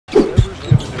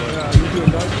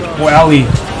Oh, alley.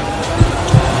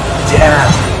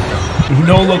 Damn.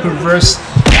 No look reverse.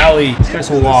 Alley. That's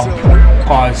so long.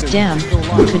 Pause. Damn.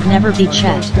 Could never be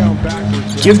Chet.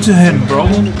 Give to him, bro.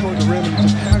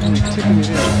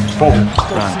 Oh.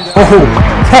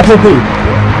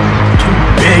 Too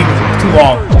big. Too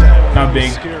long. Not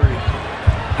big.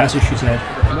 That's what she said.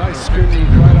 Nice spin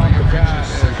move right off the bat.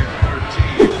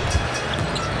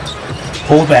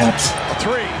 Hold that.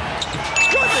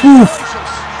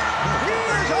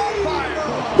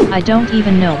 I don't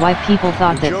even know why people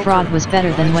thought that Fraud was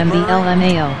better than Wemby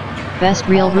LMAO. Best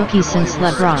real rookie since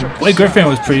LeBron. Blake Griffin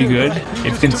was pretty good,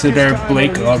 if you consider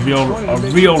Blake a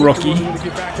real rookie.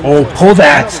 Oh, pull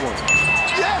that!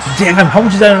 Damn, how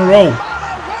much is that in a row?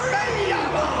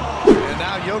 And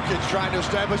now Jokic trying to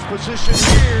establish position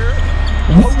here.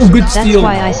 Ooh, good steal.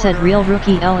 That's why I said real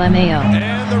rookie LMAO.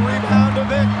 And the rebound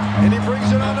of it, and he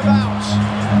brings it on the bounce.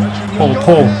 Pull.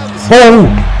 Pull!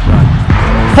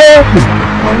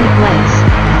 Holy Blaze.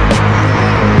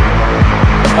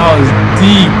 That was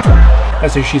deep.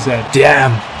 That's what she said.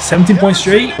 Damn. 17 points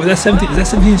straight? Was that 17? Is that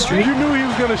 17 straight? You knew he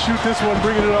was going to shoot this one,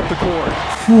 bringing it up the court.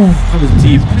 That was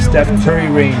deep. Steph Curry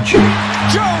range.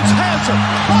 Jones has it.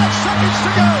 5 seconds to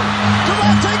go.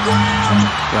 Devontae Graham.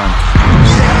 Done.